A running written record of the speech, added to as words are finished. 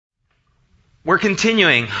We're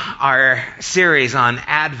continuing our series on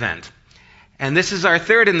Advent, and this is our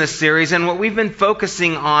third in this series, and what we've been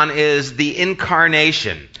focusing on is the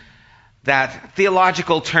incarnation, that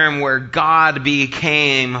theological term where God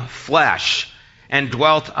became flesh and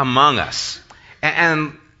dwelt among us.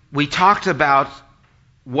 And we talked about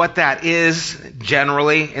what that is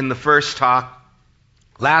generally in the first talk.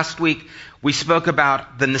 Last week, we spoke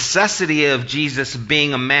about the necessity of Jesus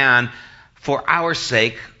being a man for our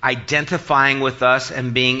sake, identifying with us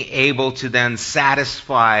and being able to then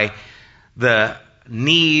satisfy the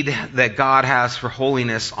need that God has for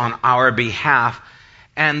holiness on our behalf.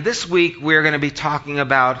 And this week we're going to be talking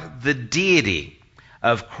about the deity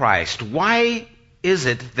of Christ. Why is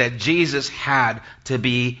it that Jesus had to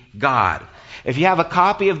be God? If you have a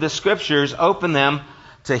copy of the scriptures, open them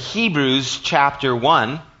to Hebrews chapter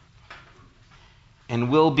 1, and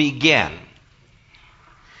we'll begin.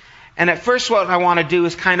 And at first what I want to do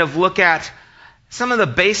is kind of look at some of the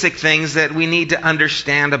basic things that we need to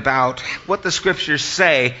understand about what the scriptures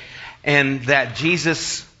say, and that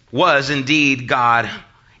Jesus was indeed God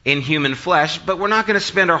in human flesh. But we're not going to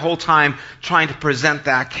spend our whole time trying to present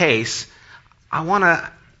that case. I want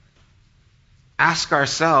to ask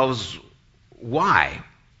ourselves, why?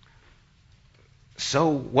 So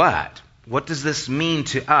what? What does this mean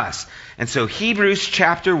to us? And so Hebrews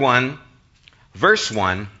chapter 1, verse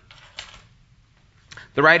 1,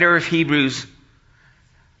 the writer of Hebrews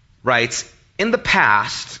writes, "In the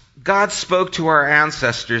past, God spoke to our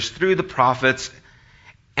ancestors through the prophets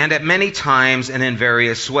and at many times and in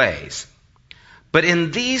various ways. But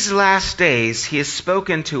in these last days, he has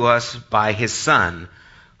spoken to us by his Son,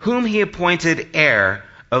 whom he appointed heir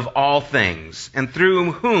of all things, and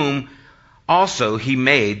through whom also he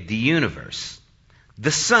made the universe.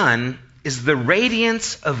 The Son is the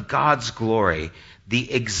radiance of God's glory,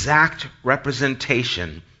 the exact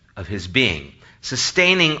representation of his being,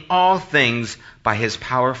 sustaining all things by his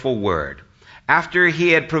powerful word. After he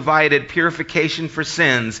had provided purification for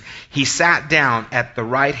sins, he sat down at the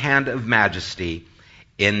right hand of majesty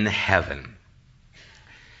in heaven."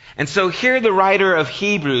 And so here the writer of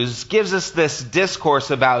Hebrews gives us this discourse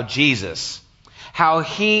about Jesus, how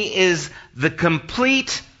he is the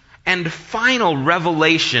complete and final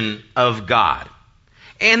revelation of God.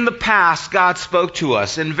 In the past, God spoke to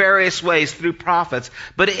us in various ways through prophets,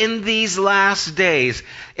 but in these last days,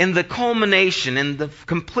 in the culmination, in the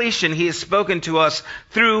completion, he has spoken to us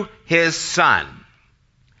through his Son.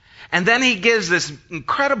 And then he gives this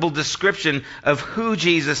incredible description of who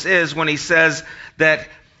Jesus is when he says that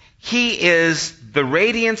he is the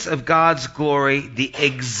radiance of God's glory, the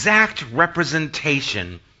exact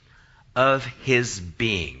representation of his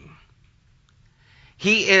being.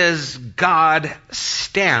 He is God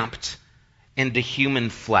stamped into human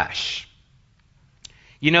flesh.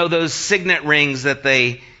 You know those signet rings that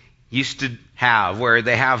they used to have, where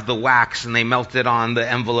they have the wax and they melt it on the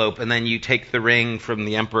envelope, and then you take the ring from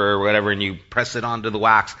the emperor or whatever and you press it onto the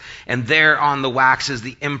wax, and there on the wax is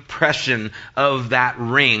the impression of that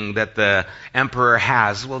ring that the emperor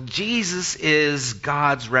has. Well, Jesus is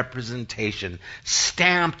God's representation,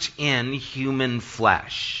 stamped in human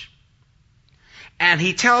flesh. And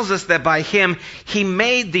he tells us that by him, he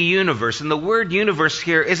made the universe. And the word universe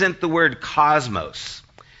here isn't the word cosmos.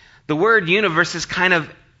 The word universe is kind of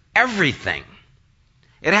everything.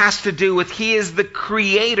 It has to do with he is the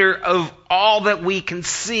creator of all that we can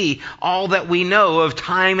see, all that we know of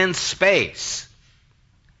time and space.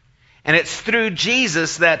 And it's through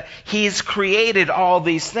Jesus that he's created all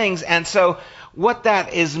these things. And so what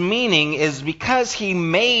that is meaning is because he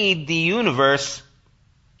made the universe,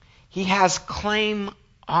 he has claim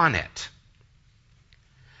on it,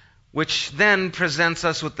 which then presents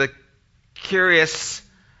us with the curious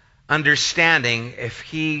understanding, if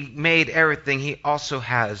he made everything, he also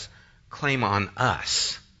has claim on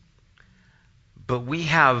us. But we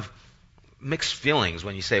have mixed feelings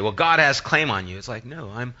when you say, well, God has claim on you. It's like, no,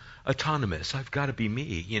 I'm autonomous. I've got to be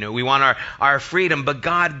me. We want our freedom, but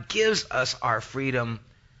God gives us our freedom.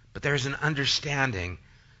 But there's an understanding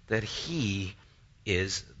that he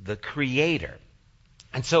is the creator.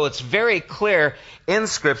 And so it's very clear in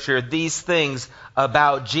Scripture these things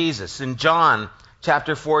about Jesus. In John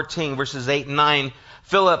chapter 14, verses 8 and 9,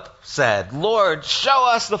 Philip said, "Lord, show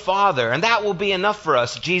us the Father, and that will be enough for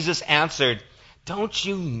us." Jesus answered, "Don't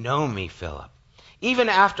you know me, Philip? Even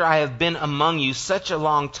after I have been among you such a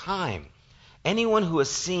long time, anyone who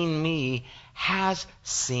has seen me has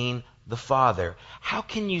seen the Father. How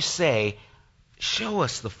can you say, 'Show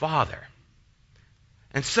us the Father'?"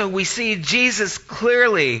 And so we see Jesus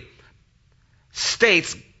clearly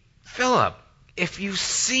states, Philip, if you've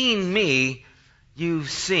seen me, you've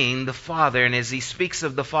seen the Father. And as he speaks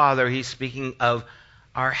of the Father, he's speaking of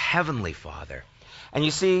our Heavenly Father. And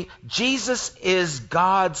you see, Jesus is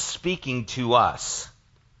God speaking to us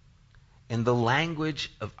in the language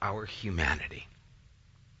of our humanity.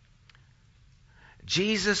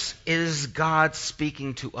 Jesus is God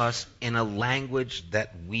speaking to us in a language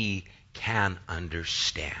that we can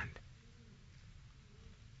understand.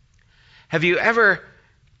 Have you ever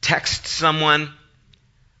texted someone,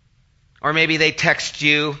 or maybe they text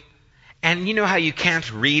you, and you know how you can't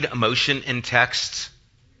read emotion in texts?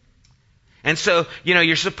 And so,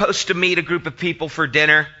 you're supposed to meet a group of people for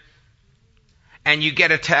dinner, and you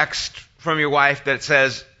get a text from your wife that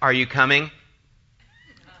says, "Are you coming?"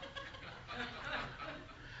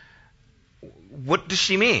 What does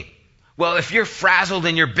she mean? Well, if you're frazzled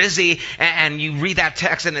and you're busy and you read that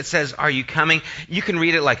text and it says, "Are you coming?" you can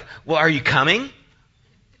read it like, "Well, are you coming?"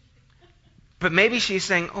 But maybe she's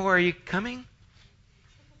saying, "Oh, are you coming?"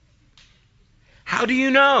 How do you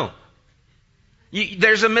know?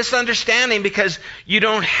 There's a misunderstanding because you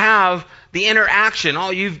don't have the interaction.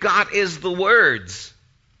 All you've got is the words.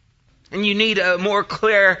 And you need a more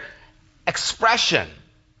clear expression.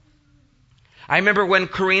 I remember when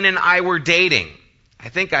Corrine and I were dating. I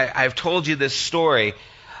think I've told you this story.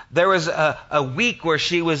 There was a week where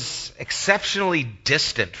she was exceptionally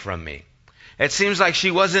distant from me. It seems like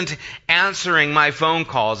she wasn't answering my phone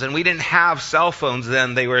calls, and we didn't have cell phones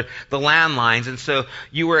then. They were the landlines, and so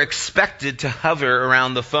you were expected to hover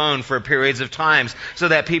around the phone for periods of times so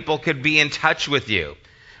that people could be in touch with you.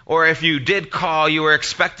 Or if you did call, you were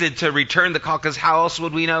expected to return the call, because how else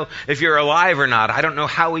would we know if you're alive or not? I don't know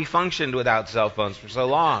how we functioned without cell phones for so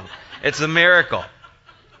long. It's a miracle.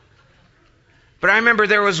 But I remember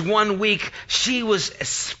there was one week she was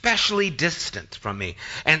especially distant from me.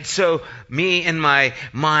 And so me in my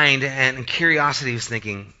mind and curiosity was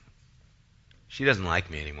thinking, she doesn't like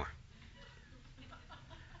me anymore.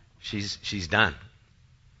 She's done.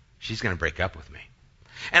 She's going to break up with me.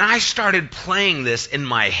 And I started playing this in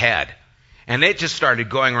my head. And it just started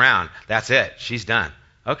going around. That's it. She's done.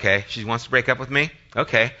 Okay, she wants to break up with me?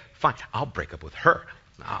 Okay, fine. I'll break up with her.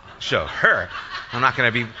 I'll show her. I'm not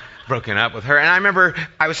going to be broken up with her. And I remember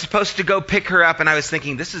I was supposed to go pick her up, and I was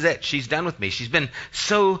thinking, this is it. She's done with me. She's been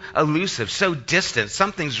so elusive, so distant.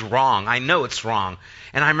 Something's wrong. I know it's wrong.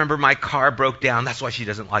 And I remember my car broke down. That's why she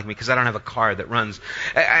doesn't like me, because I don't have a car that runs.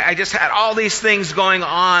 I just had all these things going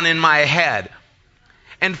on in my head.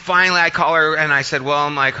 And finally I call her and I said, well,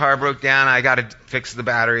 my car broke down. I got to fix the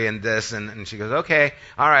battery and this. And she goes, okay,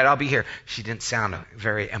 all right, I'll be here. She didn't sound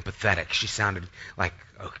very empathetic. She sounded like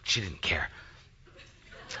she didn't care.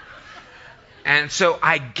 And so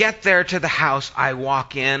I get there to the house. I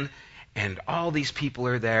walk in and all these people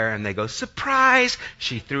are there and they go, surprise!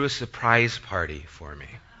 She threw a surprise party for me.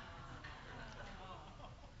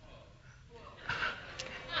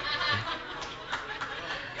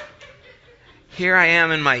 Here I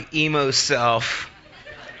am in my emo self,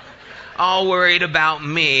 all worried about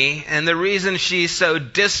me, and the reason she's so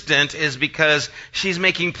distant is because she's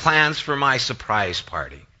making plans for my surprise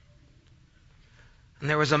party. And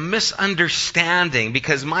there was a misunderstanding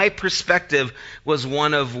because my perspective was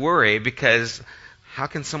one of worry, because how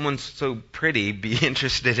can someone so pretty be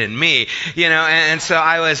interested in me? And so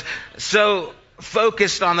I was so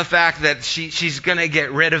focused on the fact that she's going to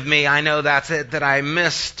get rid of me. I know that's it, that I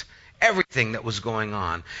missed everything that was going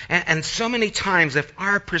on. And so many times, if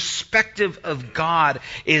our perspective of God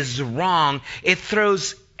is wrong, it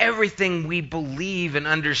throws everything we believe and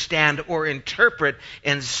understand or interpret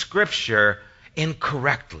in Scripture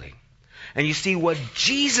incorrectly. And you see, what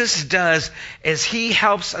Jesus does is he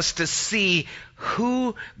helps us to see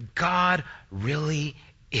who God really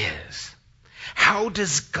is. How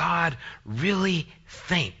does God really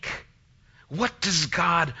think? What does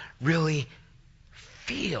God really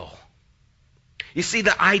feel? You see,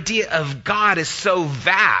 the idea of God is so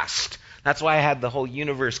vast. That's why I had the whole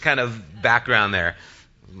universe kind of background there,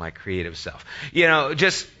 my creative self.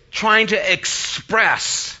 Just trying to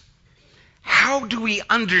express, how do we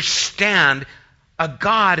understand a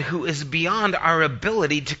God who is beyond our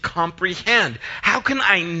ability to comprehend? How can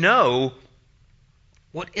I know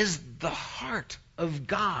what is the heart of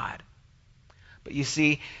God? But you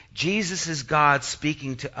see, Jesus is God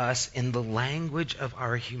speaking to us in the language of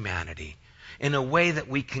our humanity, in a way that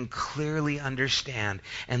we can clearly understand.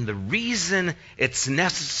 And the reason it's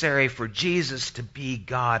necessary for Jesus to be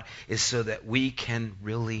God is so that we can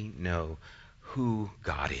really know who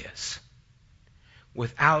God is.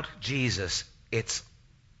 Without Jesus, it's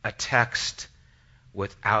a text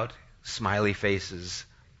without smiley faces,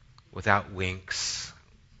 without winks,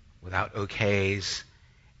 without okays.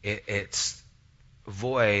 It's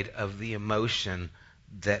void of the emotion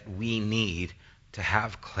that we need to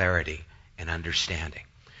have clarity and understanding.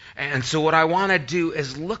 And so what I want to do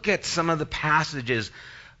is look at some of the passages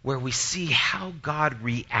where we see how God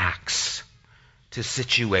reacts to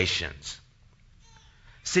situations.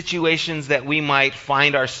 Situations that we might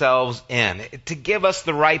find ourselves in, to give us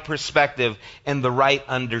the right perspective and the right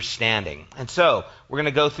understanding. And so, we're going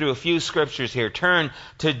to go through a few scriptures here. Turn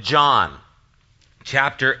to John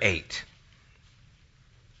chapter 8.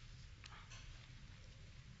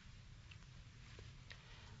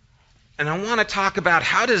 And I want to talk about,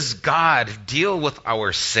 how does God deal with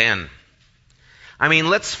our sin? I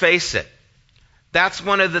mean, let's face it. That's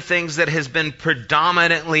one of the things that has been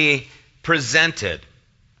predominantly presented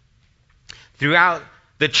throughout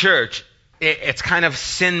the church. It's kind of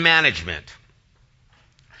sin management.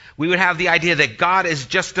 We would have the idea that God is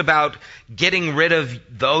just about getting rid of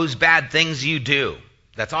those bad things you do.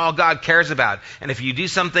 That's all God cares about. And if you do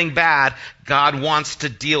something bad, God wants to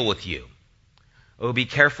deal with you. Oh, be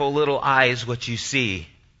careful, little eyes, what you see.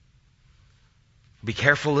 Be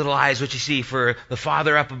careful, little eyes, what you see, for the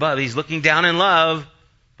Father up above, He's looking down in love.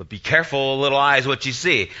 But be careful, little eyes, what you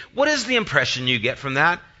see. What is the impression you get from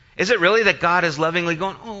that? Is it really that God is lovingly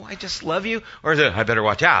going, oh, I just love you? Or is it, I better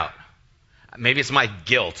watch out? Maybe it's my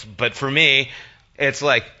guilt, but for me, it's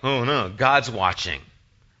like, oh no, God's watching.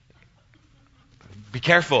 Be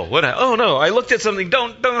careful. Oh no, I looked at something.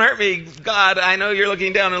 Don't hurt me, God. I know you're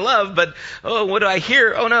looking down in love, but oh, what do I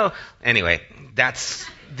hear? Oh no. Anyway, that's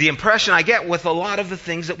the impression I get with a lot of the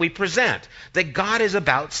things that we present. That God is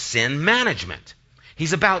about sin management.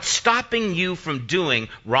 He's about stopping you from doing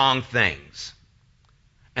wrong things.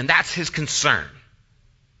 And that's His concern.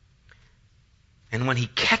 And when He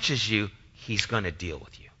catches you, He's going to deal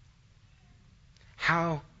with you.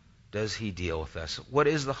 How does He deal with us? What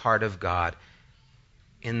is the heart of God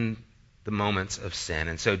in the moments of sin?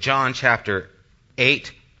 And so John chapter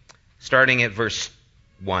 8, starting at verse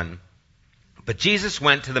 1. But Jesus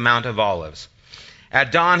went to the Mount of Olives.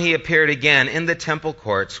 At dawn He appeared again in the temple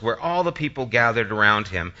courts, where all the people gathered around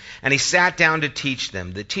Him, and He sat down to teach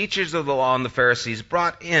them. The teachers of the law and the Pharisees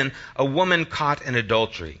brought in a woman caught in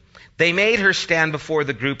adultery. They made her stand before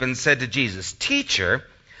the group and said to Jesus, "Teacher,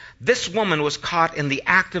 this woman was caught in the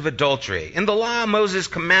act of adultery. In the law, Moses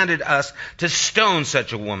commanded us to stone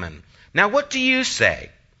such a woman. Now what do you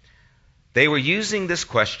say?" They were using this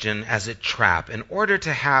question as a trap in order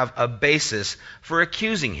to have a basis for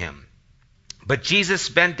accusing Him. But Jesus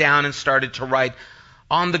bent down and started to write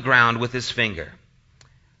on the ground with His finger.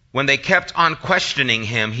 When they kept on questioning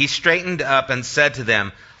Him, He straightened up and said to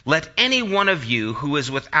them, "Let any one of you who is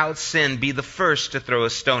without sin be the first to throw a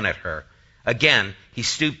stone at her." Again, He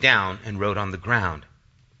stooped down and wrote on the ground.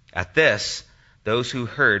 At this, those who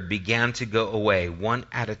heard began to go away one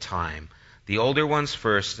at a time, the older ones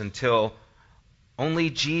first, until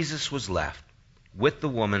only Jesus was left, with the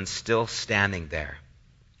woman still standing there.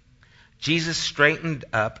 Jesus straightened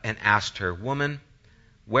up and asked her, "Woman,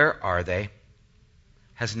 where are they?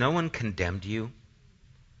 Has no one condemned you?"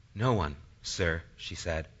 "No one, sir," she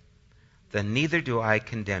said. "Then neither do I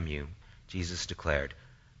condemn you," Jesus declared.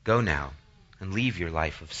 "Go now and leave your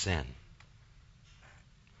life of sin."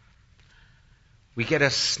 We get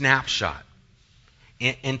a snapshot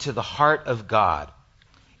into the heart of God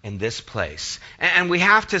in this place. And we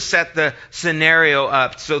have to set the scenario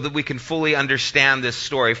up so that we can fully understand this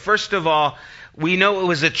story. First of all, we know it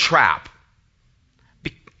was a trap.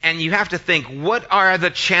 And you have to think, what are the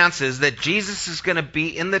chances that Jesus is going to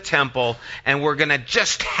be in the temple and we're going to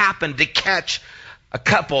just happen to catch a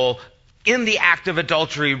couple in the act of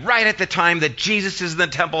adultery right at the time that Jesus is in the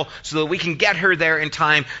temple so that we can get her there in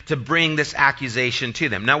time to bring this accusation to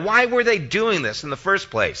them. Now, why were they doing this in the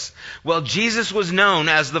first place? Well, Jesus was known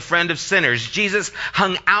as the friend of sinners. Jesus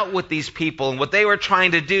hung out with these people, and what they were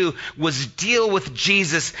trying to do was deal with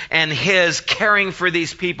Jesus and His caring for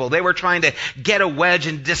these people. They were trying to get a wedge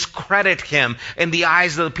and discredit Him in the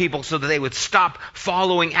eyes of the people so that they would stop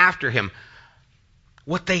following after Him.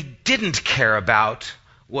 What they didn't care about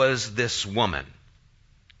was this woman.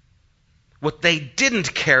 What they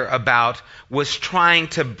didn't care about was trying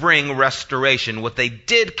to bring restoration. What they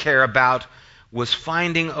did care about was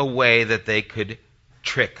finding a way that they could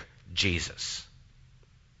trick Jesus.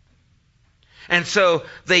 And so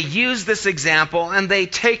they use this example and they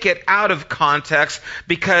take it out of context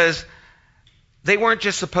because they weren't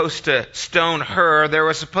just supposed to stone her, there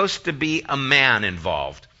was supposed to be a man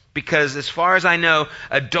involved. Because as far as I know,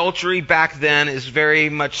 adultery back then is very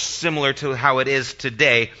much similar to how it is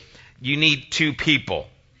today. You need two people.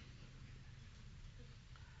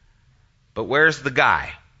 But where's the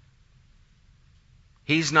guy?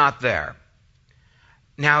 He's not there.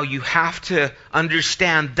 Now you have to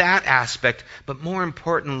understand that aspect, but more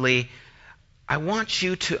importantly, I want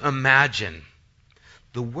you to imagine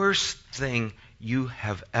the worst thing you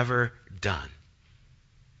have ever done.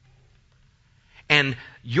 And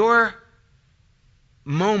your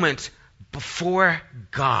moment before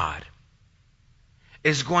God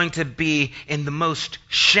is going to be in the most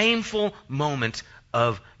shameful moment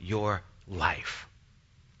of your life.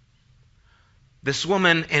 This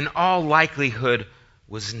woman, in all likelihood,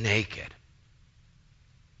 was naked.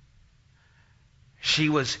 She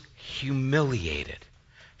was humiliated.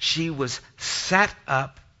 She was set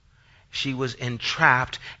up. She was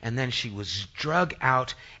entrapped. And then she was drug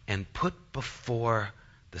out and put before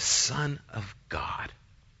the Son of God.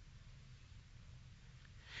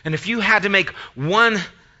 And if you had to make one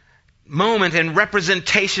moment in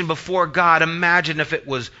representation before God, imagine if it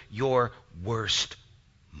was your worst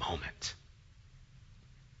moment.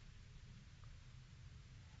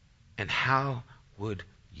 And how would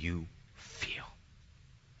you feel?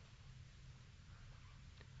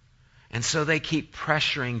 And so they keep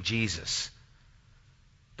pressuring Jesus.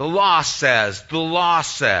 The law says.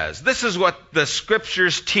 This is what the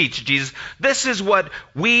scriptures teach, Jesus. This is what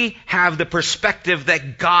we have the perspective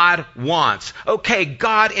that God wants. Okay,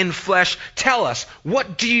 God in flesh, tell us,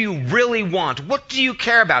 what do you really want? What do you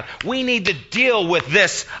care about? We need to deal with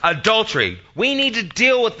this adultery. We need to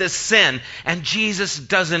deal with this sin. And Jesus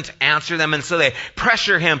doesn't answer them. And so they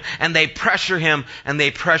pressure him, and they pressure him, and they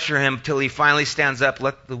pressure him till he finally stands up.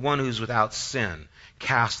 Let the one who's without sin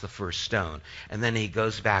cast the first stone. And then he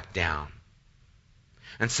goes back down.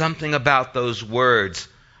 And something about those words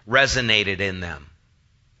resonated in them.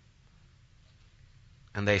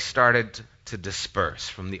 And they started to disperse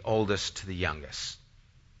from the oldest to the youngest.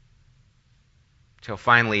 Till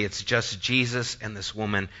finally it's just Jesus and this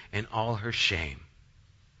woman in all her shame.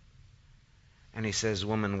 And he says,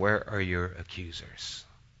 "Woman, where are your accusers?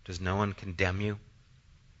 Does no one condemn you?"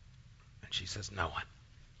 And she says, "No one."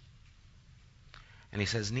 And he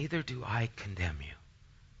says, "Neither do I condemn you.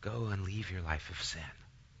 Go and leave your life of sin."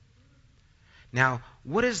 Now,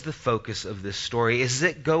 what is the focus of this story? Is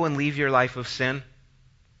it go and leave your life of sin?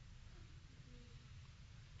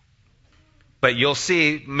 But you'll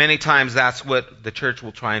see many times that's what the church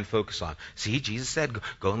will try and focus on. See, Jesus said,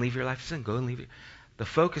 go and leave your life of sin. Go and leave it. The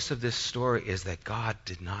focus of this story is that God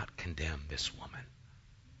did not condemn this woman.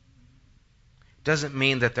 Doesn't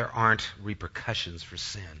mean that there aren't repercussions for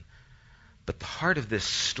sin. But the heart of this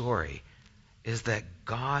story is that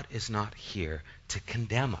God is not here to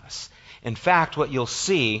condemn us. In fact, what you'll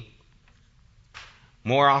see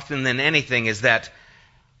more often than anything is that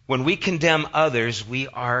when we condemn others, we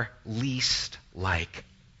are least like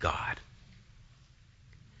God.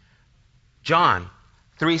 John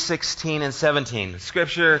 3:16 and 17,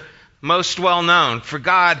 Scripture most well known. For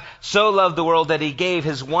God so loved the world that he gave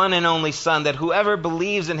his one and only Son, that whoever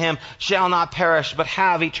believes in him shall not perish, but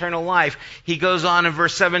have eternal life. He goes on in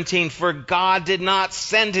verse 17, for God did not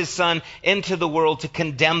send his Son into the world to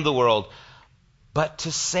condemn the world, but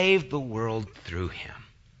to save the world through him.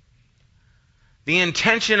 The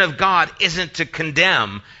intention of God isn't to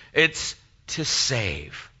condemn, it's to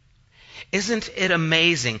save. Isn't it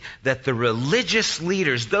amazing that the religious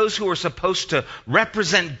leaders, those who were supposed to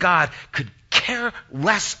represent God, could care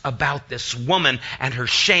less about this woman and her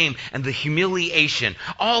shame and the humiliation?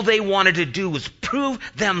 All they wanted to do was prove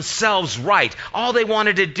themselves right. All they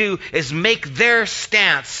wanted to do is make their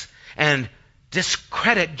stance and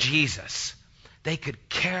discredit Jesus. They could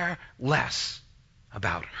care less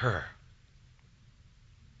about her.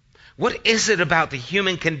 What is it about the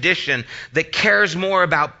human condition that cares more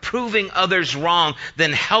about proving others wrong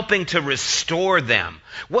than helping to restore them?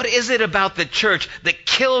 What is it about the church that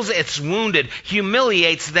kills its wounded,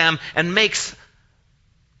 humiliates them, and makes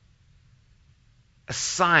a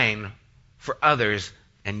sign for others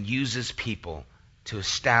and uses people to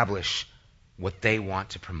establish what they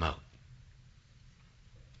want to promote?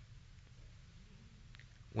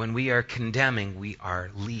 When we are condemning, we are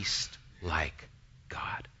least like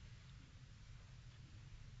God.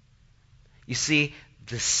 You see,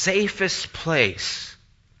 the safest place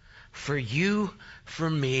for you, for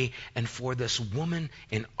me, and for this woman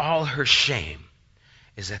in all her shame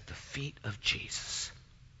is at the feet of Jesus.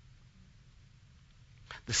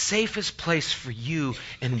 The safest place for you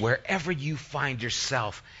and wherever you find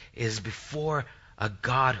yourself is before a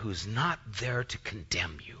God who's not there to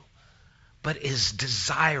condemn you, but is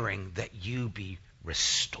desiring that you be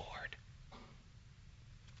restored.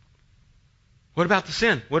 What about the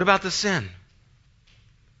sin? What about the sin?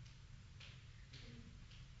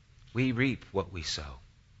 We reap what we sow.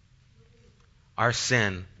 Our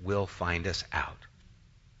sin will find us out.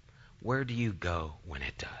 where do you go when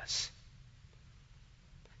it does?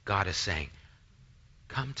 God is saying,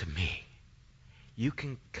 come to me. You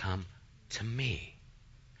can come to me.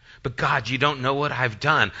 But God, you don't know what I've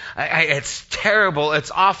done. It's terrible.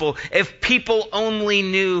 It's awful. If people only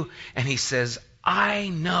knew. And he says, I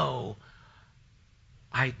know.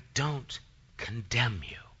 I don't condemn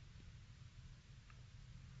you.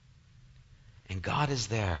 And God is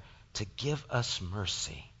there to give us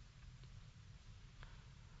mercy.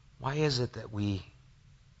 Why is it that we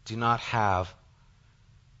do not have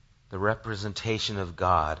the representation of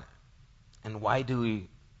God? And why do we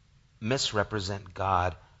misrepresent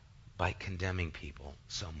God by condemning people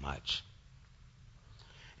so much?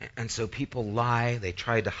 And so people lie, they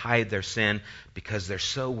try to hide their sin because they're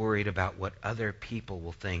so worried about what other people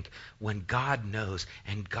will think, when God knows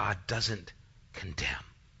and God doesn't condemn,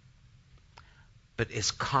 but is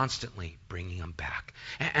constantly bringing them back.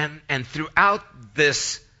 And throughout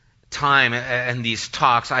this time and these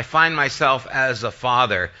talks, I find myself as a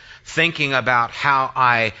father thinking about how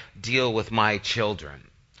I deal with my children.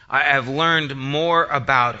 I have learned more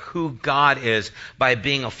about who God is by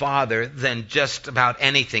being a father than just about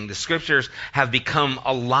anything. The scriptures have become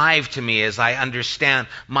alive to me as I understand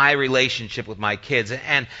my relationship with my kids.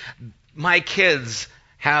 And my kids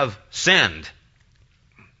have sinned.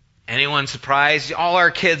 Anyone surprised? All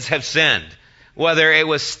our kids have sinned. Whether it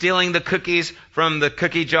was stealing the cookies from the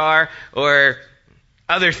cookie jar or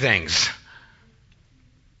other things.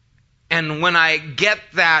 And when I get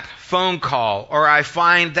that phone call or I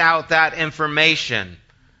find out that information,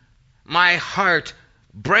 my heart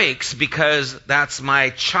breaks because that's my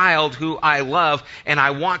child who I love, and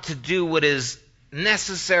I want to do what is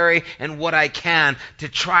necessary and what I can to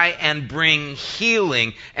try and bring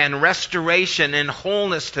healing and restoration and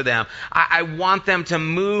wholeness to them. I want them to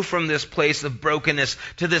move from this place of brokenness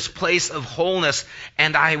to this place of wholeness,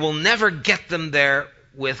 and I will never get them there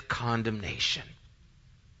with condemnation.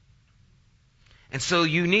 And so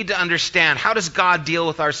you need to understand, how does God deal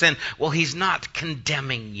with our sin? Well, he's not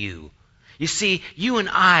condemning you. You see, you and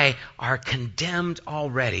I are condemned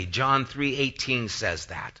already. John 3:18 says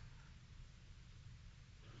that.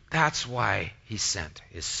 That's why he sent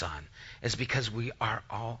his son, is because we are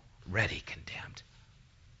already condemned.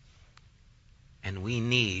 And we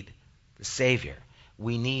need the Savior.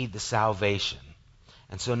 We need the salvation.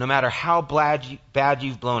 And so no matter how bad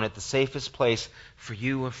you've blown it, the safest place for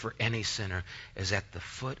you or for any sinner is at the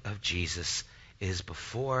foot of Jesus, is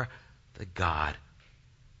before the God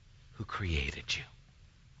who created you.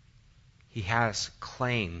 He has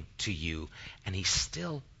claim to you, and he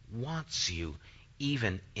still wants you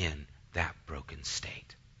even in that broken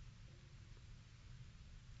state.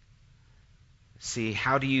 See,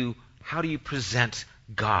 how do you present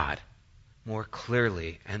God more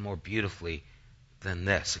clearly and more beautifully than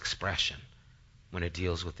this expression when it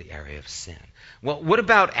deals with the area of sin? Well, what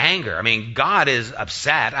about anger? I mean, God is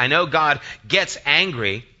upset. I know God gets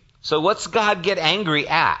angry. So what's God get angry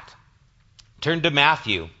at? Turn to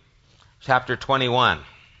Matthew chapter 21,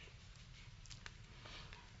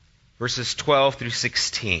 verses 12 through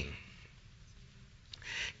 16.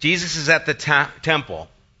 Jesus is at the temple.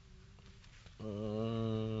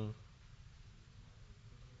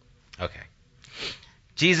 Okay.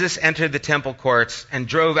 Jesus entered the temple courts and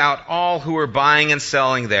drove out all who were buying and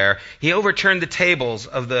selling there. He overturned the tables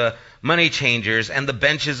of the money changers and the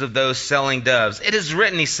benches of those selling doves. It is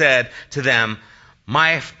written, he said to them,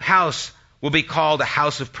 my house will be called a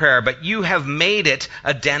house of prayer, but you have made it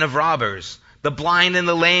a den of robbers. The blind and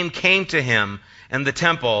the lame came to him in the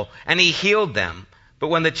temple, and he healed them. But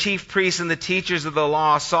when the chief priests and the teachers of the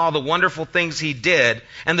law saw the wonderful things he did,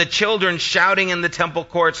 and the children shouting in the temple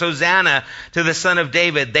courts, Hosanna to the Son of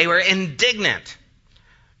David, they were indignant.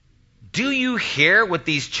 Do you hear what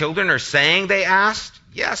these children are saying? They asked.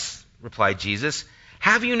 Yes, replied Jesus.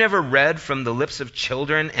 Have you never read from the lips of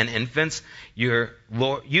children and infants, you,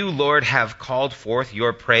 Lord, have called forth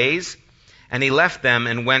your praise? And he left them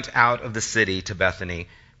and went out of the city to Bethany,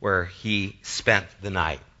 where he spent the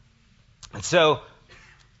night. And so,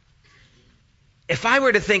 if I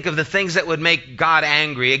were to think of the things that would make God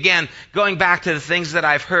angry, again, going back to the things that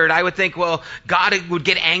I've heard, I would think, well, God would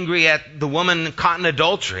get angry at the woman caught in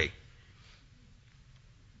adultery.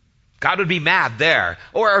 God would be mad there.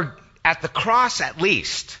 Or at the cross at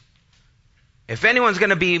least. If anyone's going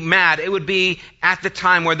to be mad, it would be at the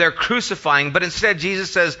time where they're crucifying. But instead,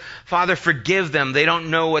 Jesus says, Father, forgive them. They don't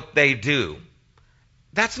know what they do.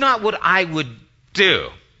 That's not what I would do.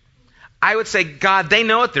 I would say, God, they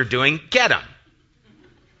know what they're doing. Get them.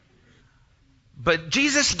 But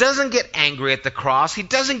Jesus doesn't get angry at the cross. He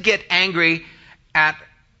doesn't get angry at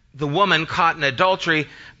the woman caught in adultery,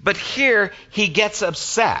 but here he gets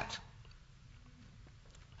upset.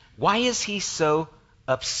 Why is he so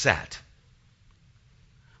upset?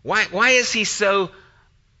 Why is he so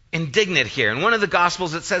indignant here? In one of the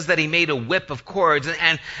Gospels it says that he made a whip of cords.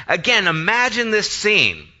 And again, imagine this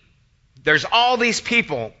scene. There's all these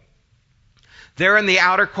people. They're in the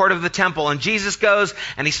outer court of the temple, and Jesus goes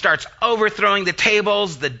and he starts overthrowing the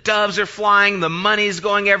tables. The doves are flying. The money's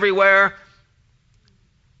going everywhere.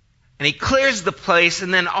 And he clears the place,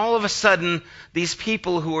 and then all of a sudden, these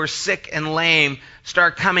people who are sick and lame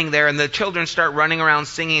start coming there, and the children start running around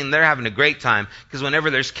singing, and they're having a great time, because whenever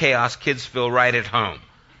there's chaos, kids feel right at home.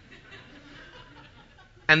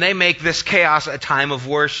 And they make this chaos a time of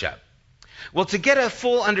worship. Well, to get a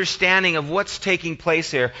full understanding of what's taking place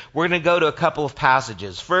here, we're going to go to a couple of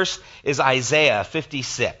passages. First is Isaiah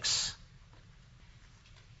 56.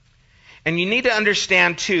 And you need to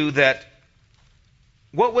understand, too, that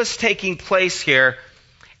what was taking place here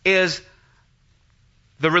is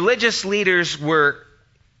the religious leaders were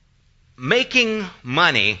making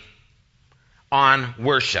money on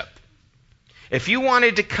worship. If you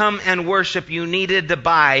wanted to come and worship, you needed to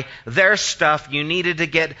buy their stuff. You needed to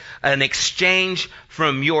get an exchange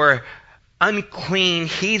from your unclean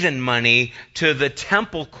heathen money to the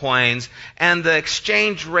temple coins, and the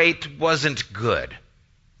exchange rate wasn't good.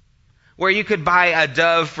 Where you could buy a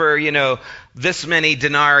dove for, this many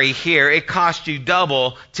denarii here, it cost you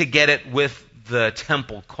double to get it with the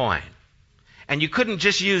temple coin. And you couldn't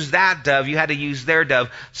just use that dove, you had to use their dove.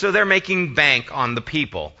 So they're making bank on the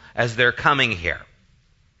people as they're coming here.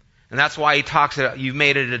 And that's why he talks about, you've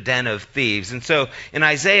made it a den of thieves. And so in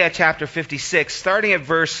Isaiah chapter 56, starting at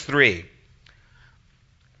verse 3,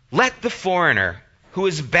 let the foreigner who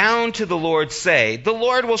is bound to the Lord say, the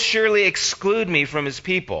Lord will surely exclude me from his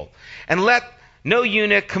people. And let no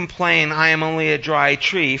eunuch complain, I am only a dry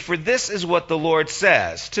tree. For this is what the Lord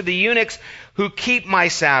says to the eunuchs who keep my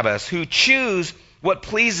Sabbaths, who choose what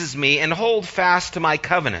pleases me and hold fast to my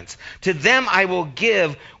covenants. To them I will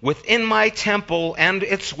give within my temple and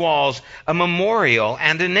its walls a memorial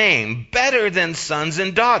and a name, better than sons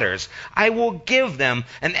and daughters. I will give them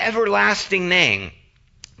an everlasting name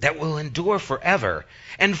that will endure forever.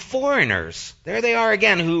 And foreigners, there they are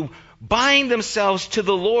again, who bind themselves to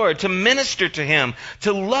the Lord, to minister to him,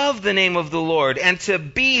 to love the name of the Lord, and to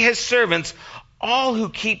be his servants, all who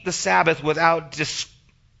keep the Sabbath without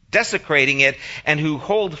desecrating it, and who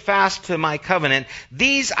hold fast to my covenant,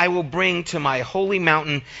 these I will bring to my holy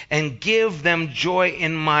mountain and give them joy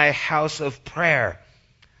in my house of prayer.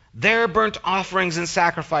 Their burnt offerings and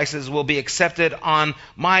sacrifices will be accepted on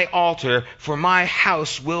my altar, for my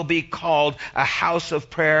house will be called a house of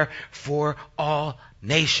prayer for all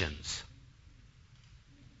nations.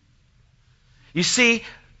 You see,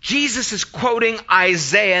 Jesus is quoting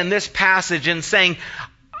Isaiah in this passage and saying,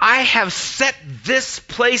 I have set this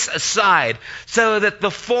place aside so that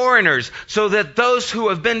the foreigners, so that those who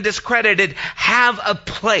have been discredited have a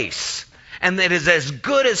place. And that is as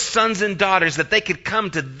good as sons and daughters, that they could come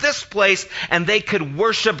to this place and they could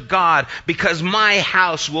worship God, because my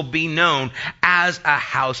house will be known as a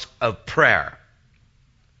house of prayer.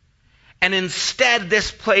 And instead,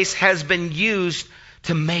 this place has been used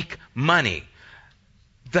to make money.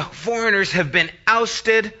 The foreigners have been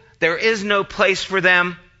ousted. There is no place for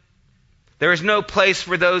them. There is no place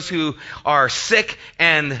for those who are sick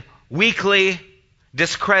and weakly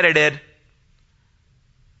discredited.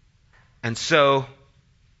 And so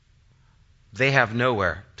they have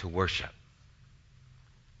nowhere to worship,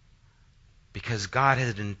 because God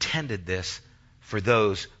had intended this for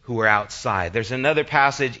those who are outside. There's another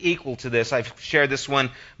passage equal to this. I've shared this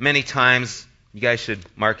one many times. You guys should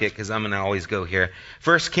mark it, because I'm going to always go here.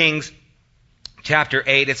 1 Kings chapter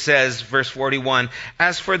 8, it says, verse 41,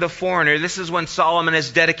 as for the foreigner, this is when Solomon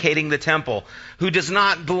is dedicating the temple, who does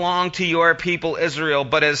not belong to your people Israel,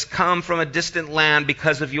 but has come from a distant land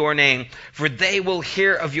because of your name. For they will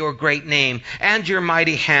hear of your great name and your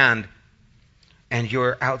mighty hand and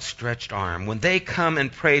your outstretched arm. When they come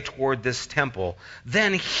and pray toward this temple,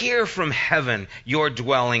 then hear from heaven your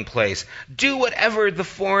dwelling place. Do whatever the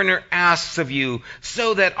foreigner asks of you,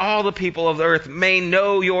 so that all the people of the earth may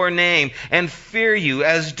know your name and fear you,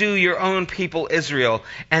 as do your own people Israel,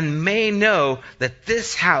 and may know that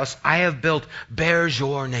this house I have built bears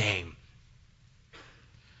your name.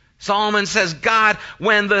 Solomon says, God,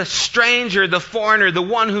 when the stranger, the foreigner, the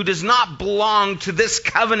one who does not belong to this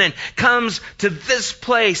covenant comes to this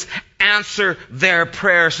place answer their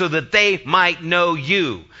prayer so that they might know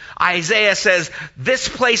you. Isaiah says, this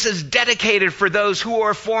place is dedicated for those who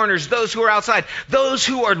are foreigners, those who are outside, those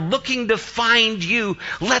who are looking to find you.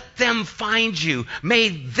 Let them find you. May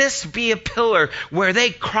this be a pillar where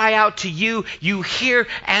they cry out to you, you hear,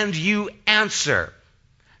 and you answer.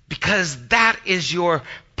 Because that is your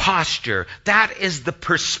posture. That is the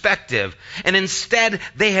perspective. And instead,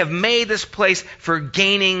 they have made this place for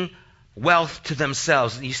gaining wealth to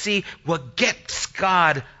themselves. You see, what gets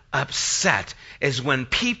God upset is when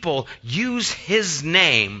people use his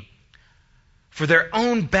name for their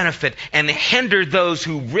own benefit and hinder those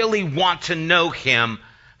who really want to know him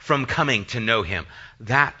from coming to know him.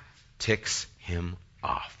 That ticks him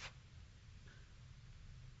off.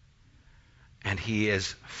 And he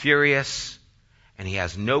is furious, and he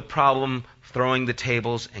has no problem throwing the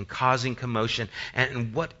tables and causing commotion.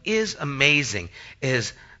 And what is amazing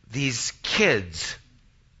is these kids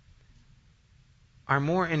are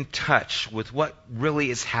more in touch with what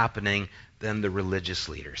really is happening than the religious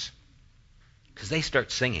leaders. Because they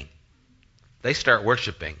start singing. They start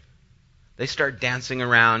worshiping. They start dancing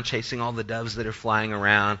around, chasing all the doves that are flying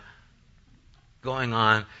around, going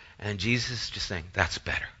on. And Jesus is just saying, that's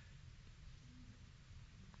better.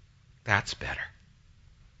 That's better.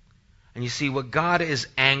 And you see, what God is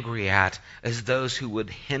angry at is those who would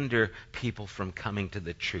hinder people from coming to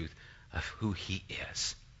the truth of who he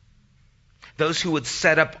is. Those who would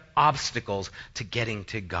set up obstacles to getting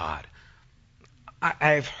to God.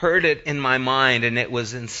 I've heard it in my mind, and it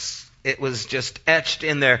was just etched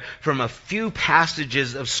in there from a few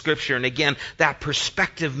passages of Scripture. And again, that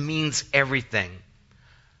perspective means everything.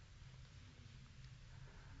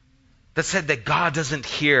 That said that God doesn't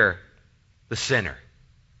hear the sinner.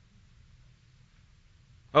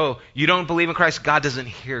 Oh, you don't believe in Christ? God doesn't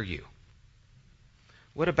hear you.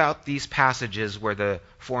 What about these passages where the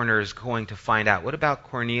foreigner is going to find out? What about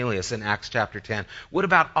Cornelius in Acts chapter 10? What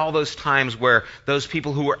about all those times where those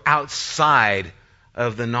people who were outside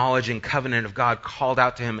of the knowledge and covenant of God called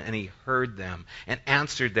out to him and he heard them and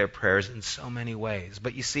answered their prayers in so many ways?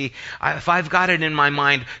 But you see, if I've got it in my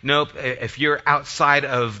mind, nope, if you're outside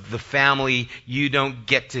of the family, you don't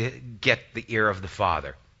get to get the ear of the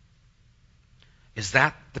Father. Is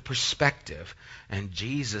that the perspective? And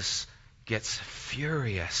Jesus gets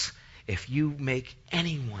furious if you make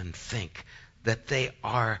anyone think that they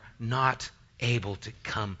are not able to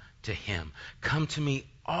come to him. Come to me,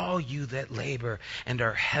 all you that labor and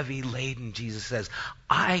are heavy laden, Jesus says,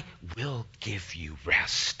 I will give you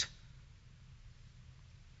rest.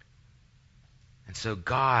 And so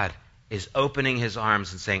God is opening his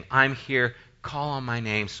arms and saying, I'm here, call on my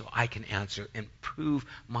name so I can answer and prove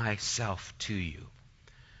myself to you.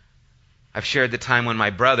 I've shared the time when my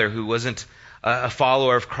brother, who wasn't a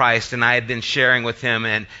follower of Christ, and I had been sharing with him,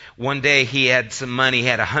 and one day he had some money, he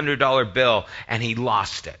had a $100 bill, and he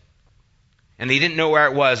lost it. And he didn't know where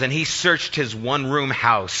it was, and he searched his one-room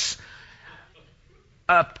house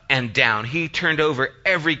up and down. He turned over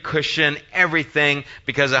every cushion, everything,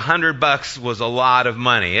 because $100 was a lot of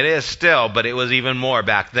money. It is still, but it was even more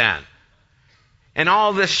back then. And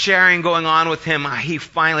all this sharing going on with him, he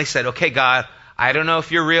finally said, okay, God, I don't know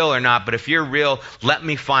if you're real or not, but if you're real, let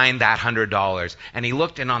me find that $100. And he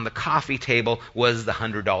looked, and on the coffee table was the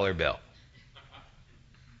 $100 bill.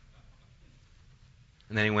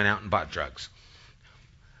 And then he went out and bought drugs.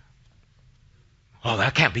 Oh,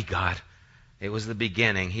 that can't be God. It was the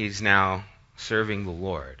beginning. He's now serving the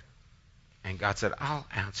Lord. And God said, I'll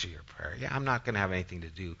answer your prayer. Yeah, I'm not going to have anything to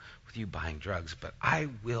do with you buying drugs, but I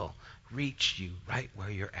will reach you right where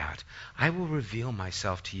you're at. I will reveal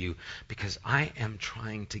myself to you because I am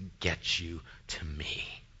trying to get you to me.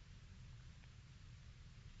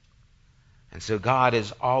 And so God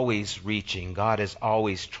is always reaching. God is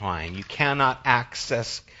always trying. You cannot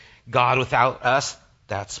access God without us.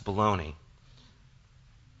 That's baloney.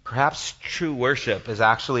 Perhaps true worship is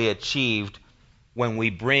actually achieved when we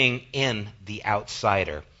bring in the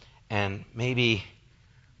outsider. And maybe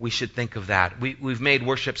we should think of that. We've made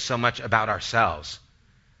worship so much about ourselves.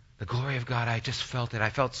 The glory of God, I just felt it. I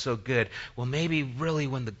felt so good. Well, maybe really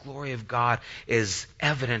when the glory of God is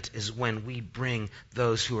evident is when we bring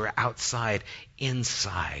those who are outside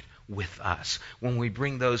inside with us. When we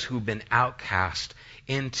bring those who've been outcast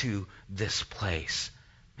into this place.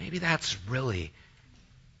 Maybe that's really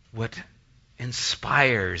what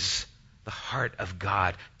inspires the heart of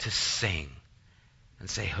God to sing and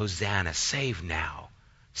say, Hosanna, save now.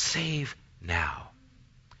 Save now.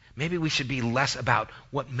 Maybe we should be less about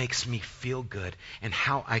what makes me feel good and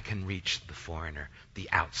how I can reach the foreigner, the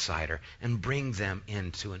outsider, and bring them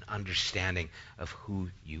into an understanding of who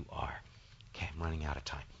you are. Okay, I'm running out of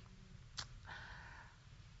time.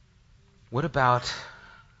 What about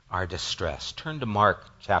our distress? Turn to Mark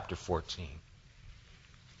chapter 14.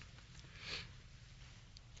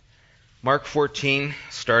 Mark 14,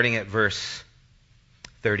 starting at verse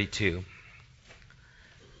 32.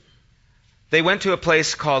 They went to a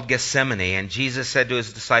place called Gethsemane, and Jesus said to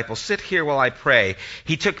his disciples, "Sit here while I pray."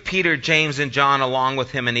 He took Peter, James, and John along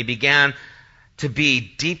with him, and he began to be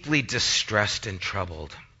deeply distressed and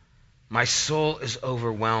troubled. "My soul is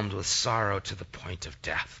overwhelmed with sorrow to the point of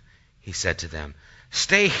death," he said to them.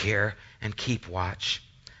 "Stay here and keep watch."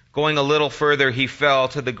 Going a little further, he fell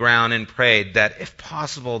to the ground and prayed that, if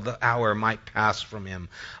possible, the hour might pass from him.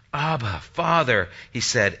 "Abba, Father," he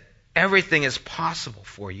said, "everything is possible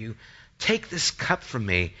for you. Take this cup from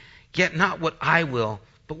me, yet not what I will,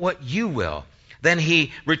 but what you will." Then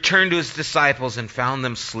he returned to his disciples and found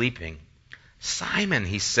them sleeping. "Simon,"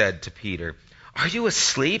 he said to Peter, "are you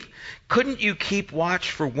asleep? Couldn't you keep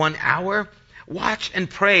watch for 1 hour? Watch and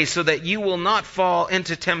pray so that you will not fall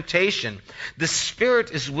into temptation. The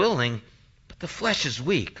spirit is willing, but the flesh is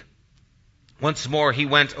weak." Once more he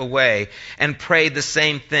went away and prayed the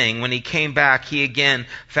same thing. When he came back, he again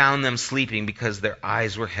found them sleeping because their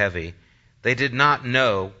eyes were heavy. They did not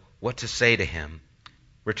know what to say to him.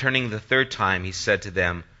 Returning the third time, he said to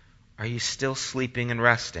them, "Are you still sleeping and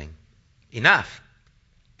resting? Enough!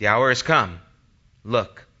 The hour has come.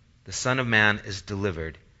 Look, the Son of Man is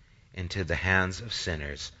delivered into the hands of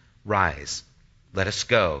sinners. Rise, let us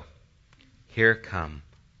go. Here come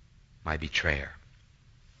my betrayer."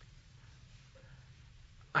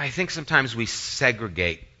 I think sometimes we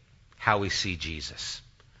segregate how we see Jesus.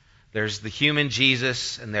 There's the human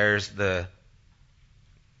Jesus and there's the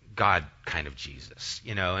God kind of Jesus,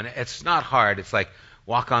 and it's not hard. It's like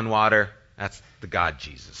walk on water, that's the God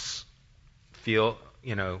Jesus.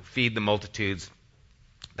 Feed the multitudes,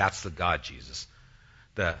 that's the God Jesus.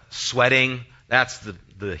 The sweating, that's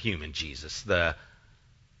the human Jesus. The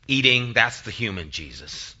eating, that's the human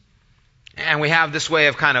Jesus. And we have this way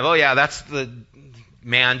of that's the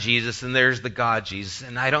man Jesus and there's the God Jesus.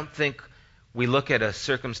 And I don't think we look at a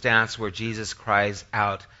circumstance where Jesus cries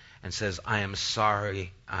out and says, "I am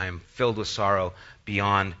sorry, I am filled with sorrow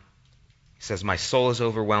beyond," he says, "my soul is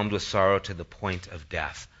overwhelmed with sorrow to the point of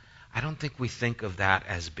death." I don't think we think of that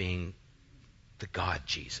as being the God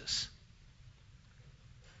Jesus.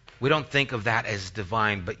 We don't think of that as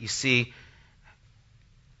divine, but you see,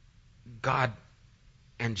 God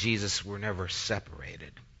and Jesus were never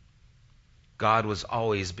separated. God was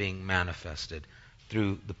always being manifested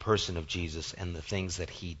through the person of Jesus and the things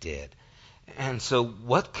that he did. And so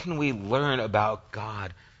what can we learn about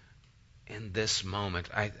God in this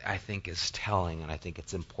moment, I think is telling, and I think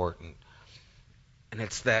it's important. And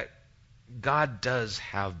it's that God does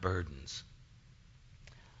have burdens.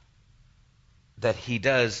 That he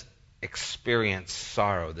does experience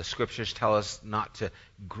sorrow. The scriptures tell us not to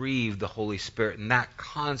grieve the Holy Spirit, and that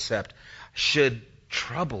concept should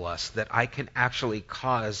trouble us, that I can actually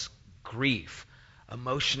cause grief,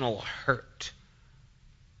 emotional hurt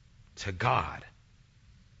to God.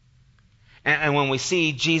 And when we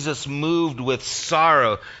see Jesus moved with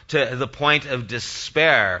sorrow to the point of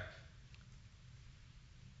despair,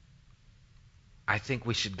 I think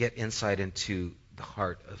we should get insight into the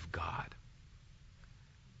heart of God.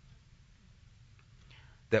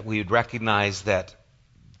 That we would recognize that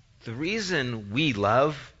the reason we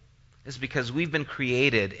love is because we've been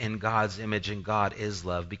created in God's image, and God is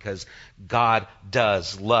love, because God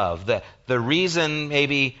does love. The reason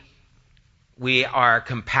maybe we are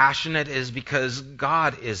compassionate is because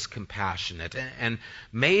God is compassionate. And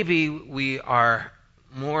maybe we are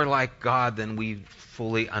more like God than we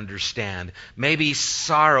fully understand. Maybe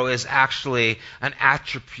sorrow is actually an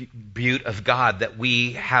attribute of God that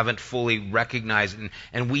we haven't fully recognized,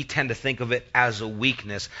 and we tend to think of it as a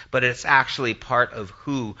weakness, but it's actually part of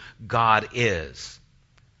who God is.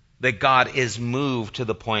 That God is moved to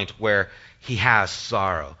the point where he has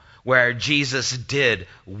sorrow, where Jesus did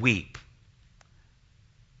weep.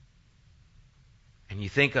 And you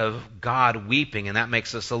think of God weeping, and that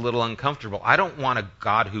makes us a little uncomfortable. I don't want a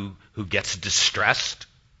God who gets distressed.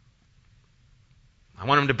 I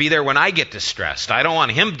want him to be there when I get distressed. I don't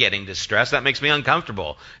want him getting distressed. That makes me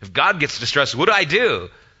uncomfortable. If God gets distressed, what do I do?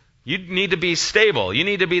 You need to be stable. You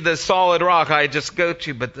need to be the solid rock I just go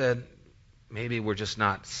to. But then maybe we're just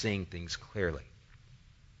not seeing things clearly.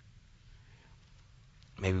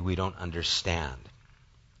 Maybe we don't understand.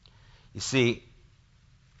 You see,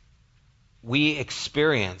 we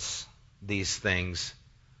experience these things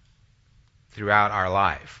throughout our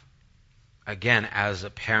life. Again, as a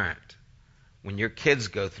parent, when your kids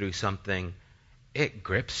go through something, it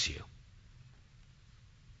grips you.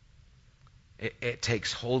 it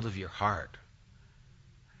takes hold of your heart,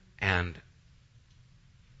 and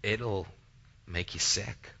it'll make you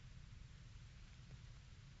sick.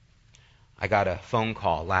 I got a phone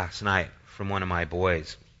call last night from one of my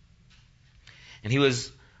boys, and he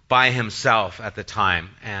was by himself at the time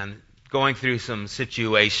and going through some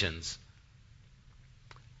situations.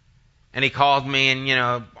 And he called me,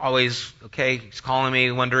 and, always, okay, he's calling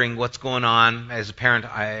me, wondering what's going on. As a parent,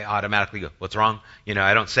 I automatically go, what's wrong?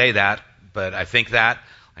 I don't say that, but I think that.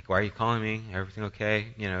 Like, why are you calling me? Everything okay?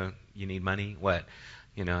 You need money? What?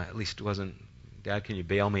 At least it wasn't, Dad, can you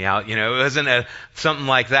bail me out? It wasn't something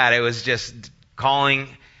like that. It was just calling.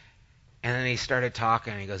 And then he started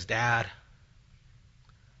talking, and he goes, Dad,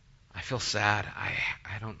 I feel sad.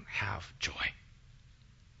 I don't have joy.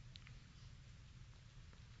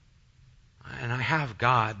 And I have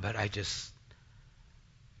God, but I just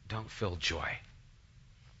don't feel joy.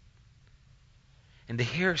 And to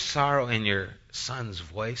hear sorrow in your son's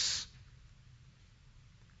voice,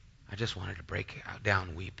 I just wanted to break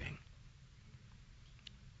down weeping.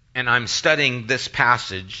 And I'm studying this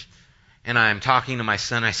passage, and I'm talking to my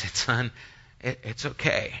son. I said, son, it's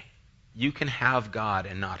okay. You can have God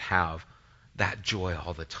and not have that joy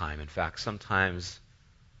all the time. In fact, sometimes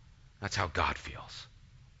that's how God feels.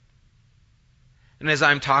 And as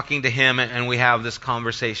I'm talking to him and we have this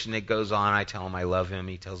conversation, it goes on. I tell him I love him.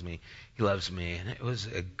 He tells me he loves me. And it was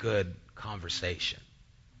a good conversation.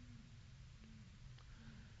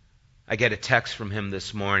 I get a text from him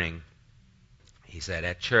this morning. He said,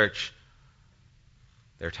 at church,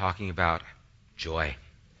 they're talking about joy.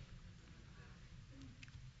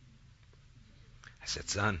 I said,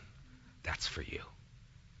 son, that's for you.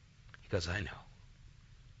 He goes, I know.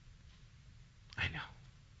 I know.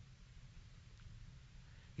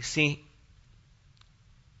 You see,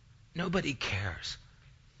 nobody cares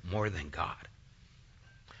more than God.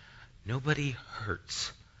 Nobody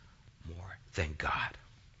hurts more than God.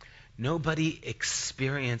 Nobody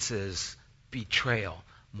experiences betrayal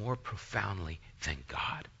more profoundly than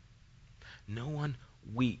God. No one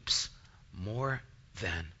weeps more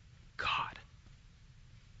than God.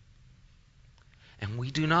 And we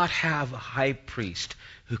do not have a high priest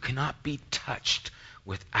who cannot be touched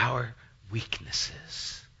with our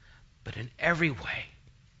weaknesses, but in every way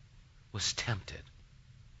was tempted,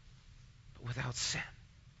 but without sin.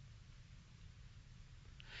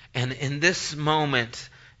 And in this moment,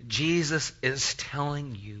 Jesus is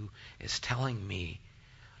telling you, is telling me,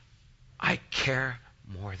 I care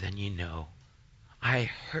more than you know. I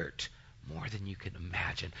hurt more than you can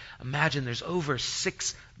imagine. Imagine there's over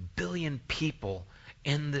 6 billion people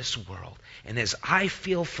in this world. And as I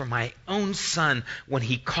feel for my own son when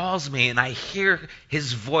he calls me and I hear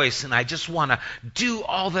his voice and I just want to do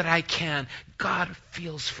all that I can, God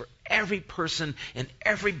feels for every person and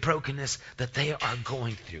every brokenness that they are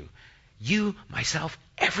going through. You, myself,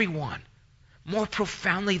 everyone. More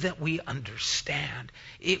profoundly than we understand.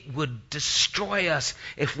 It would destroy us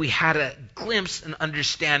if we had a glimpse and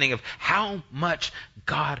understanding of how much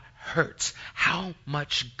God hurts, how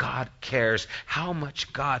much God cares, how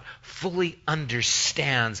much God fully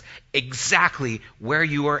understands exactly where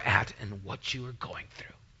you are at and what you are going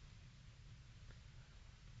through.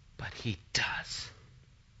 But He does.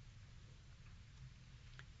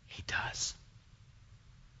 He does.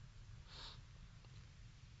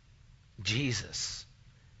 Jesus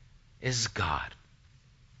is God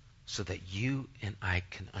so that you and I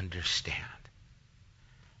can understand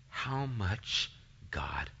how much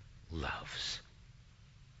God loves.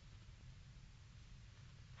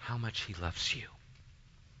 How much He loves you.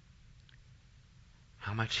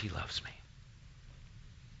 How much He loves me.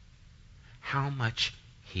 How much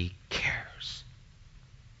He cares.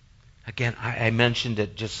 Again, I mentioned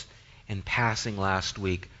it just in passing last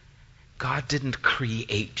week. God didn't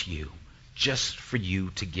create you just for you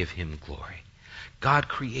to give Him glory. God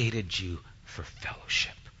created you for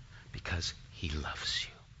fellowship because He loves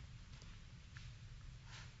you.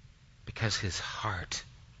 Because His heart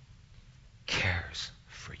cares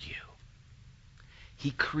for you.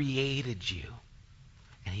 He created you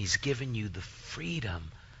and He's given you the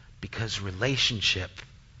freedom because relationship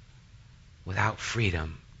without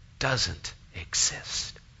freedom doesn't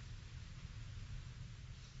exist.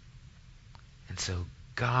 And so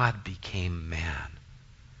God became man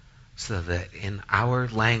so that in our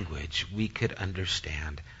language we could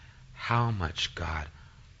understand how much God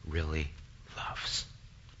really loves.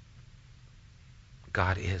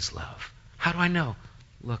 God is love. How do I know?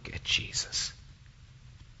 Look at Jesus.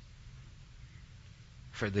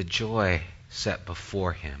 For the joy set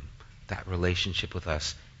before Him, that relationship with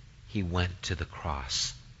us, He went to the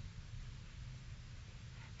cross.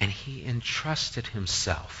 And he entrusted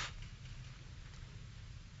himself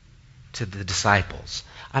to the disciples.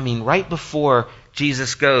 I mean, right before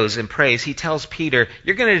Jesus goes and prays, he tells Peter,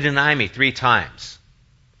 "You're going to deny me 3 times.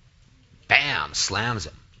 Bam! Slams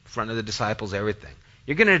him in front of the disciples, everything.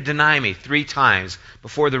 "You're going to deny me 3 times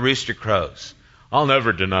before the rooster crows." "I'll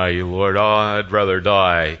never deny you, Lord. Oh, I'd rather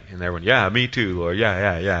die." And everyone, "Yeah, me too, Lord.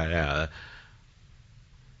 Yeah.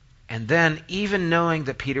 And then, even knowing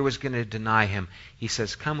that Peter was going to deny him, he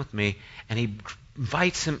says, "Come with me." And he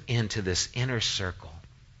invites him into this inner circle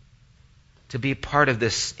to be part of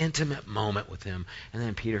this intimate moment with him. And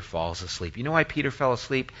then Peter falls asleep. You know why Peter fell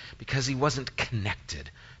asleep? Because he wasn't connected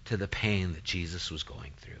to the pain that Jesus was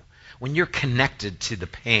going through. When you're connected to the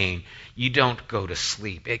pain, you don't go to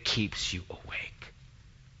sleep. It keeps you awake.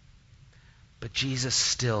 But Jesus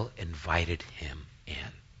still invited him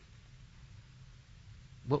in.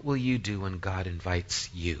 What will you do when God invites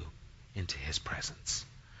you into his presence?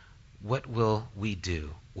 What will we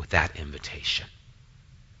do with that invitation?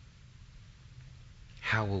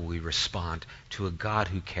 How will we respond to a God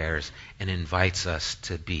who cares and invites us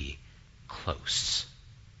to be close?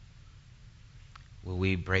 Will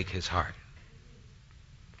we break his heart?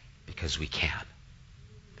 Because we can.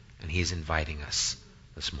 And he's inviting us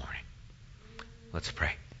this morning. Let's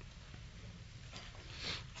pray.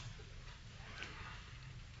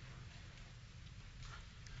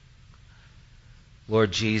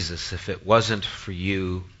 Lord Jesus, if it wasn't for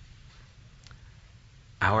you,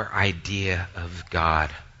 our idea of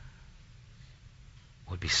God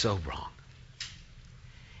would be so wrong.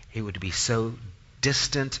 It would be so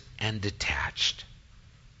distant and detached.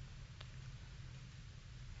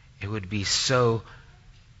 It would be so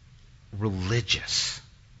religious.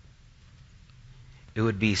 It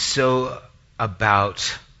would be so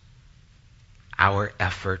about our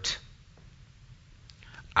effort,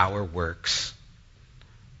 our works,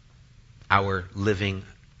 our living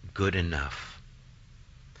good enough.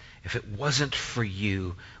 If it wasn't for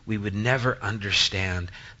you, we would never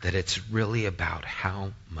understand that it's really about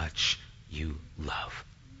how much you love,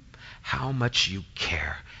 how much you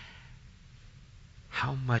care,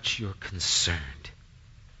 how much you're concerned.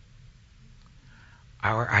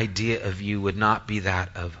 Our idea of you would not be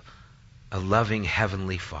that of a loving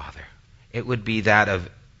heavenly Father. It would be that of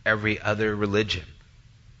every other religion.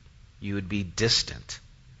 You would be distant.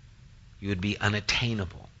 You would be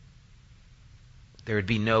unattainable. There would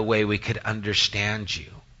be no way we could understand you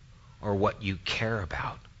or what you care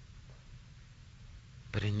about.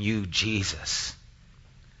 But in you, Jesus,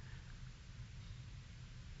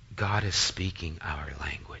 God is speaking our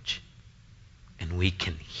language. And we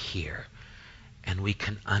can hear. And we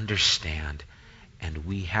can understand. And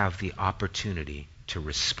we have the opportunity to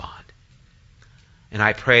respond. And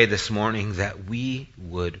I pray this morning that we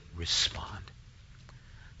would respond.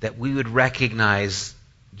 That we would recognize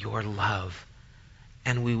your love.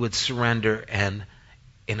 And we would surrender and,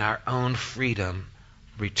 in our own freedom,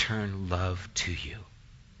 return love to you.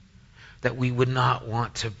 That we would not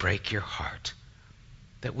want to break your heart.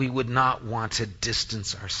 That we would not want to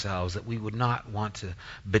distance ourselves. That we would not want to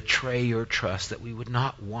betray your trust. That we would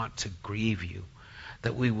not want to grieve you.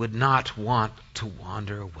 That we would not want to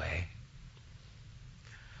wander away.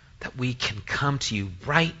 That we can come to you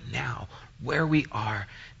right now, where we are,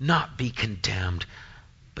 not be condemned,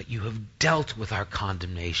 but you have dealt with our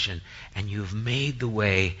condemnation and you have made the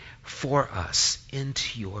way for us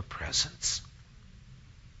into your presence.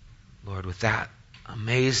 Lord, with that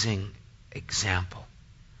amazing example,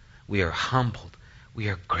 we are humbled. We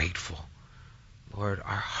are grateful. Lord,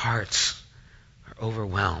 our hearts are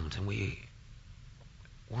overwhelmed and we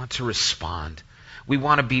want to respond. We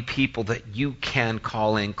want to be people that you can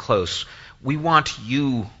call in close. We want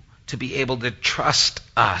you to be able to trust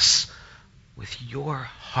us with your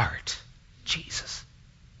heart, Jesus.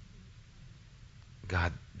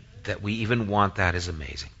 God, that we even want that is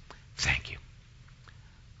amazing. Thank you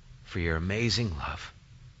for your amazing love,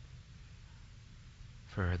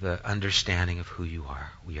 for the understanding of who you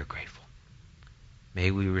are. We are grateful.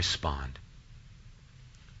 May we respond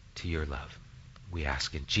to your love. We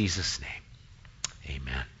ask in Jesus' name.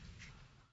 Amen.